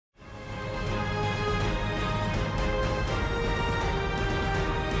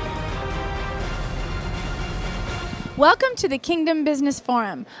Welcome to the Kingdom Business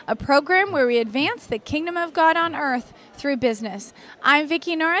Forum, a program where we advance the kingdom of God on earth through business. I'm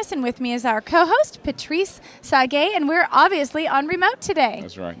Vicki Norris, and with me is our co-host, Patrice Saguet, and we're obviously on remote today.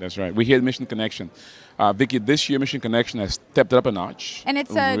 That's right, that's right. We're here at Mission Connection. Vicki, this year Mission Connection has stepped it up a notch. And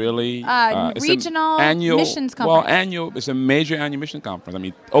it's a really regional missions conference. Well, it's a major annual mission conference. I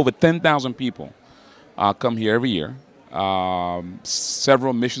mean, over 10,000 people come here every year.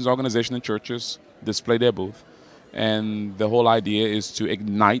 Several missions organizations and churches display their booth. And the whole idea is to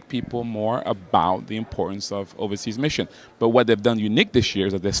ignite people more about the importance of overseas mission. But what they've done unique this year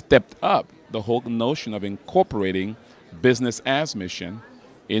is that they stepped up the whole notion of incorporating business as mission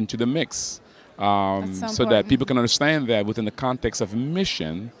into the mix. So that people can understand that within the context of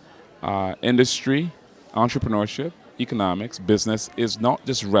mission, industry, entrepreneurship, economics, business is not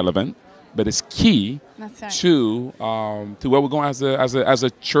just relevant, but it's key to where we're going as a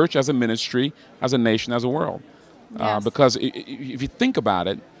church, as a ministry, as a nation, as a world. Yes. Because if you think about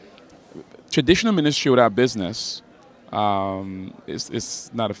it, traditional ministry without business is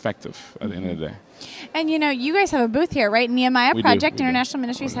not effective at the end of the day. And, you know, you guys have a booth here, right? Nehemiah Project International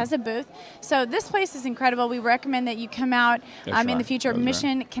Ministries has a booth. So this place is incredible. We recommend that you come out in the future.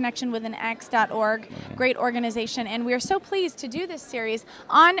 MissionConnectionWithAnX.org. Great organization. And we are so pleased to do this series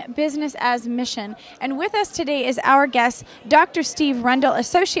on business as mission. And with us today is our guest, Dr. Steve Rundle,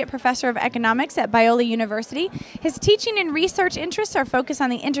 Associate Professor of Economics at Biola University. His teaching and research interests are focused on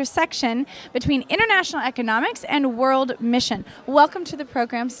the intersection between international economics and world mission. Welcome to the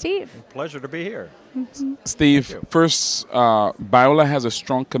program, Steve. Pleasure to be here. Steve, first, Biola has a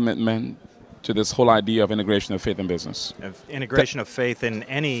strong commitment to this whole idea of integration of faith and business. Integration of faith in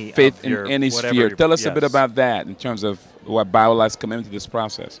any sphere. Tell us a bit about that in terms of what Biola is committed to this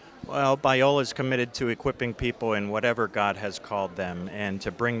process. Well, Biola is committed to equipping people in whatever God has called them and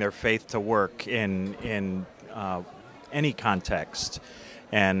to bring their faith to work in any context.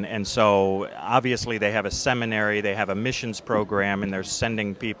 And so obviously they have a seminary, they have a missions program, and they're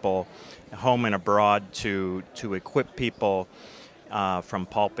sending people home and abroad to equip people from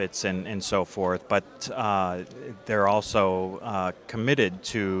pulpits and so forth. But they're also committed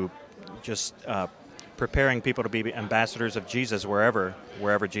to just preparing people to be ambassadors of Jesus wherever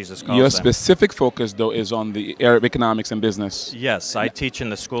Jesus calls them. Your specific focus, though, is on the area of economics and business. Yes, I teach in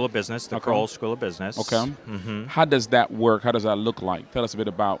the School of Business, the Kroll School of Business. Okay. How does that work? How does that look like? Tell us a bit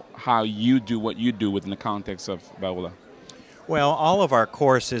about how you do what you do within the context of Biola. Well, all of our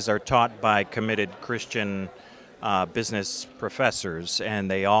courses are taught by committed Christian business professors, and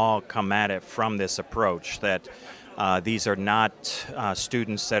they all come at it from this approach that these are not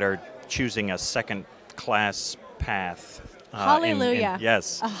students that are choosing a second-class path. Hallelujah.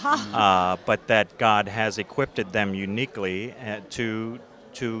 Yes. But that God has equipped them uniquely to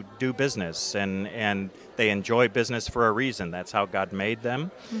do business, and they enjoy business for a reason. That's how God made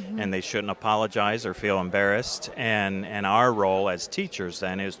them, and they shouldn't apologize or feel embarrassed. And our role as teachers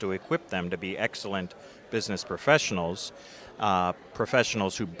then is to equip them to be excellent business professionals,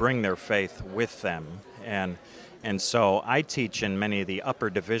 professionals who bring their faith with them. And so I teach in many of the upper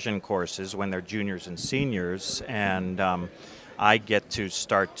division courses when they're juniors and seniors, and I get to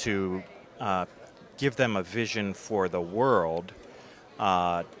start to give them a vision for the world.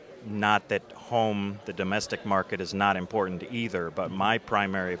 Not that home, the domestic market, is not important either, but my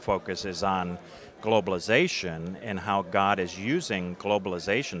primary focus is on globalization and how God is using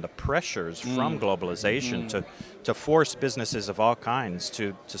globalization, the pressures from globalization to force businesses of all kinds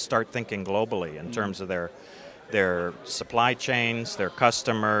to start thinking globally in terms of their supply chains, their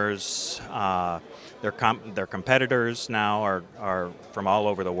customers, their competitors now are from all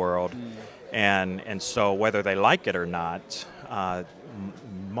over the world. And so whether they like it or not,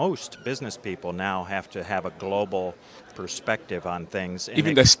 most business people now have to have a global perspective on things. And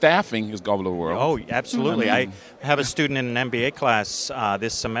even the staffing is global the world. Oh, absolutely. I have a student in an MBA class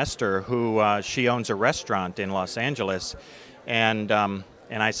this semester who she owns a restaurant in Los Angeles, and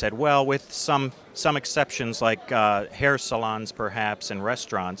I said, well, with some exceptions like hair salons perhaps and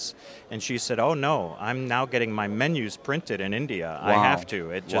restaurants, and she said, oh no, I'm now getting my menus printed in India. Wow. I have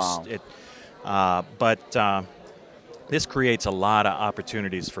to. This creates a lot of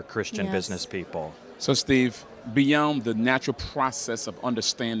opportunities for Christian business people. So, Steve, beyond the natural process of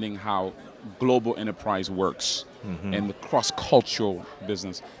understanding how global enterprise works and the cross-cultural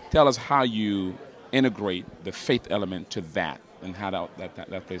business, tell us how you integrate the faith element to that and how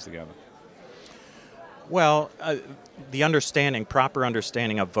that plays together. Well, the proper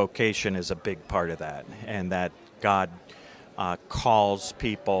understanding of vocation is a big part of that, and that God calls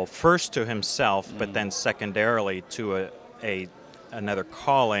people first to himself, but then secondarily to another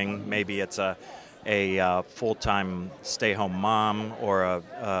calling. Maybe it's a a full-time stay-home mom or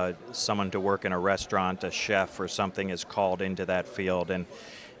someone to work in a restaurant, a chef or something is called into that field.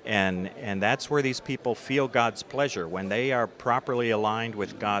 And that's where these people feel God's pleasure, when they are properly aligned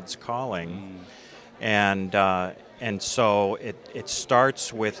with God's calling. And so it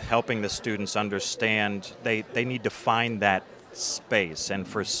starts with helping the students understand they need to find that space. And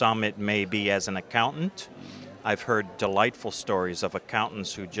for some, it may be as an accountant. I've heard delightful stories of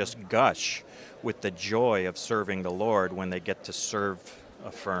accountants who just gush with the joy of serving the Lord when they get to serve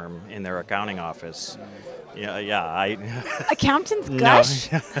a firm in their accounting office. Accountants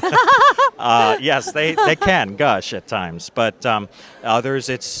gush? Yes, they can gush at times, but others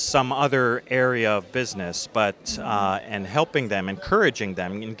it's some other area of business. But and helping them, encouraging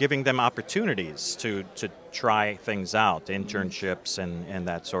them, and giving them opportunities to try things out, internships and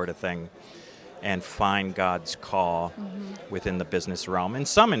that sort of thing, and find God's call within the business realm. And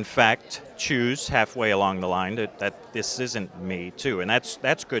some, in fact, choose halfway along the line that this isn't me, too. And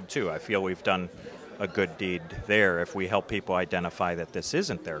that's good, too. I feel we've done a good deed there if we help people identify that this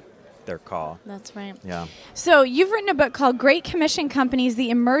isn't their call. That's right. Yeah. So you've written a book called Great Commission Companies, The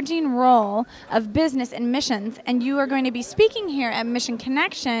Emerging Role of Business and Missions, and you are going to be speaking here at Mission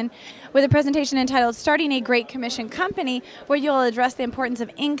Connection with a presentation entitled Starting a Great Commission Company, where you'll address the importance of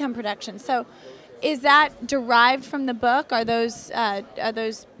income production. So is that derived from the book? Are those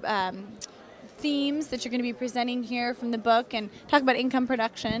themes that you're going to be presenting here from the book, and talk about income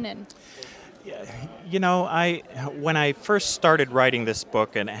production? And you know, when I first started writing this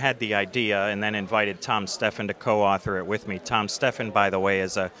book and had the idea and then invited Tom Steffen to co-author it with me. Tom Steffen, by the way,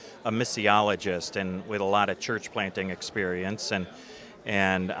 is a missiologist and with a lot of church planting experience,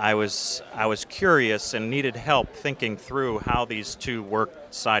 and I was curious and needed help thinking through how these two work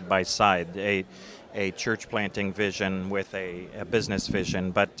side by side, a church planting vision with a business vision.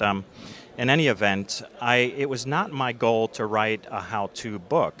 But in any event, it was not my goal to write a how-to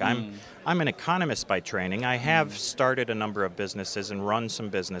book. I'm an economist by training. I have started a number of businesses and run some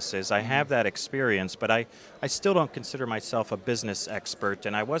businesses. I have that experience, but I still don't consider myself a business expert,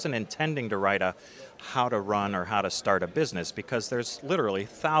 and I wasn't intending to write a how to run or how to start a business, because there's literally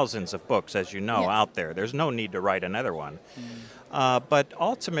thousands of books, as you know, out there. There's no need to write another one. But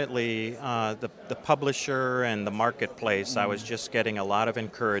ultimately, the publisher and the marketplace, I was just getting a lot of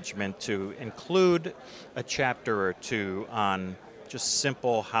encouragement to include a chapter or two on just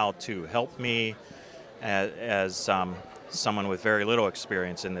simple how to help me as someone with very little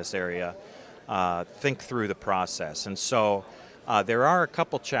experience in this area think through the process. And so there are a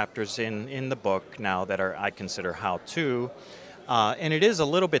couple chapters in the book now that I consider how-to. And it is a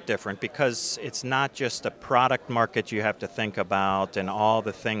little bit different because it's not just a product market you have to think about and all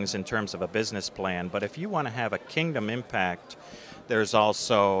the things in terms of a business plan, but if you want to have a kingdom impact, there's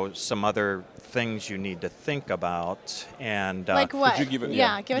also some other things you need to think about. And like what? Could you give it?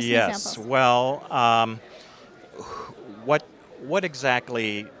 Give us some examples. Well, what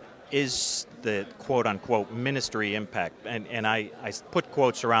exactly is the quote-unquote ministry impact? And I put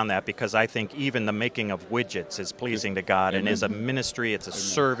quotes around that because I think even the making of widgets is pleasing to God and is a ministry. It's a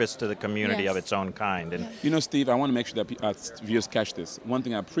service to the community of its own kind. And you know, Steve, I want to make sure that viewers catch this. One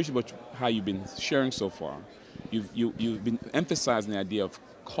thing I appreciate about how you've been sharing so far, you've been emphasizing the idea of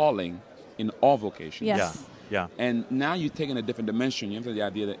calling in all vocations. Yes. Yeah. And now you're taking a different dimension. You emphasize the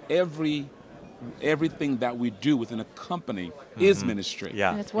idea that everything that we do within a company is ministry.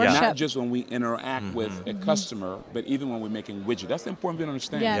 Yeah. And it's worship. Not just when we interact with a customer, but even when we're making widgets. That's the important thing to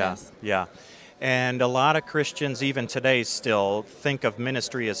understand. Yeah. And a lot of Christians, even today, still think of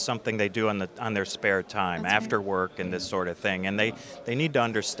ministry as something they do on their spare time, after work and this sort of thing. And they need to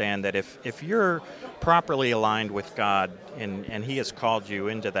understand that if you're properly aligned with God and He has called you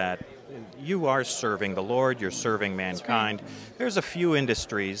into that, you are serving the Lord, you're serving mankind. There's a few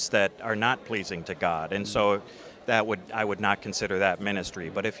industries that are not pleasing to God, and so I would not consider that ministry.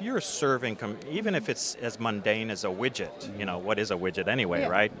 But if you're serving, even if it's as mundane as a widget, you know, what is a widget anyway,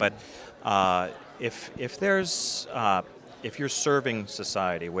 right? But if you're serving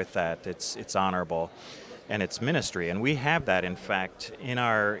society with that, it's honorable. And it's ministry, and we have that, in fact, in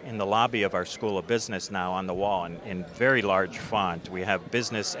the lobby of our School of Business now on the wall in very large font. We have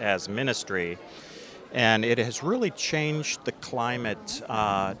business as ministry, and it has really changed the climate.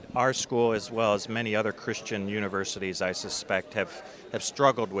 Our school, as well as many other Christian universities, I suspect, have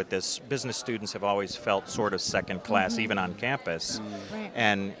struggled with this. Business students have always felt sort of second class, even on campus. Right.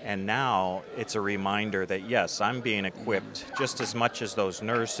 And now it's a reminder that, yes, I'm being equipped just as much as those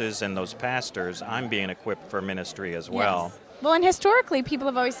nurses and those pastors. I'm being equipped for ministry as well. Well, and historically, people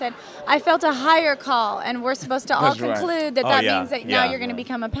have always said, I felt a higher call, and we're supposed to all That's right. conclude that Oh, that yeah, means that now yeah. you're going to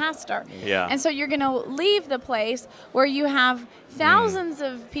become a pastor. Yeah. And so you're going to leave the place where you have thousands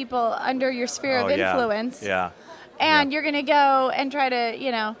of people under your sphere Oh, of yeah. influence, Yeah. and you're going to go and try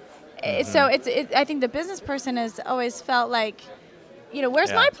to, so I think the business person has always felt like, where's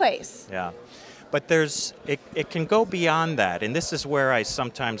Yeah. my place? Yeah. But it can go beyond that. And this is where I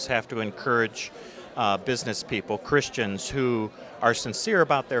sometimes have to encourage business people, Christians who are sincere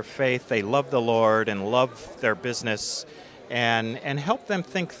about their faith, they love the Lord and love their business, and help them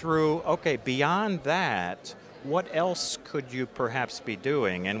think through, okay, beyond that, what else could you perhaps be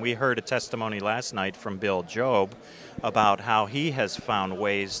doing? And we heard a testimony last night from Bill Job about how he has found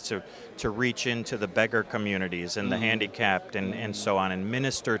ways to reach into the beggar communities and the handicapped and so on, and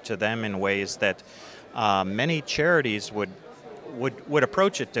minister to them in ways that many charities would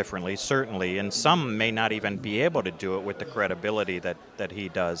approach it differently, certainly, and some may not even be able to do it with the credibility that he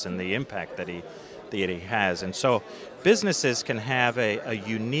does and the impact that he has. And so businesses can have a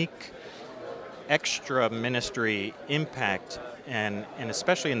unique extra ministry impact, and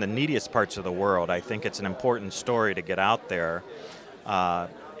especially in the neediest parts of the world. I think it's an important story to get out there.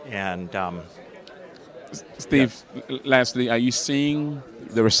 Steve, lastly, are you seeing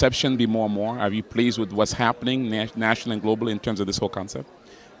the reception be more and more? Are you pleased with what's happening nationally and globally in terms of this whole concept?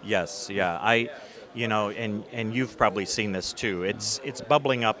 Yes, yeah. And you've probably seen this too. It's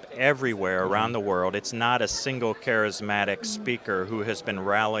bubbling up everywhere around the world. It's not a single charismatic speaker who has been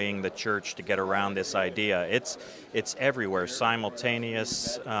rallying the church to get around this idea. It's everywhere,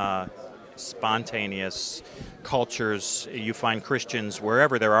 simultaneous, spontaneous cultures. You find Christians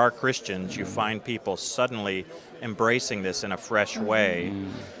wherever there are Christians. You find people suddenly embracing this in a fresh way.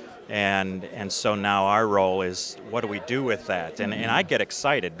 And so now our role is, what do we do with that? And I get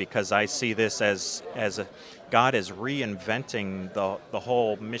excited because I see this as God is reinventing the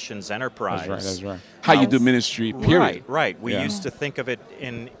whole missions enterprise. That's right. How you do ministry, period. Right. We Yeah. used to think of it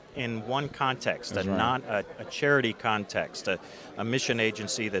in one context, That's not a charity context, a mission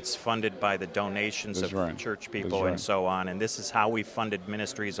agency that's funded by the donations That's of right. church people That's right. and so on. And this is how we funded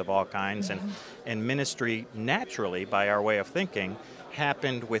ministries of all kinds. And ministry, naturally, by our way of thinking,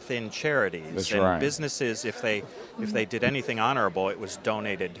 happened within charities. That's and right. businesses, if they did anything honorable, it was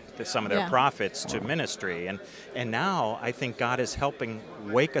donated to some of their profits to ministry. And now I think God is helping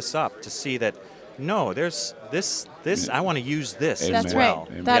wake us up to see that, no, there's this I want to use this Amen. as That's well. right.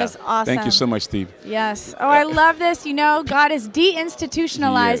 Amen. That Yeah. is awesome. Thank you so much, Steve. Yes. Oh, I love this. God is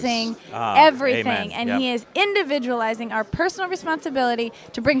deinstitutionalizing everything, amen. and Yep. He is individualizing our personal responsibility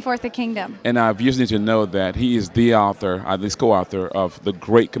to bring forth the kingdom. And our viewers need to know that he is the author, at least co-author, of The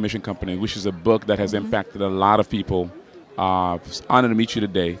Great Commission Company, which is a book that has impacted a lot of people. Honored to meet you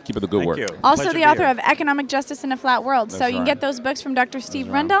today. Keep up the good Thank work. you. Also Pleasure the to be author here. of Economic Justice in a Flat World. So That's you can right. get those books from Dr. Steve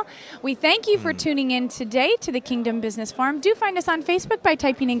right. Rundle. We thank you for tuning in today to the Kingdom Business Forum. Do find us on Facebook by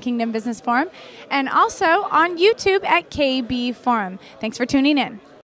typing in Kingdom Business Forum, and also on YouTube at KB Forum. Thanks for tuning in.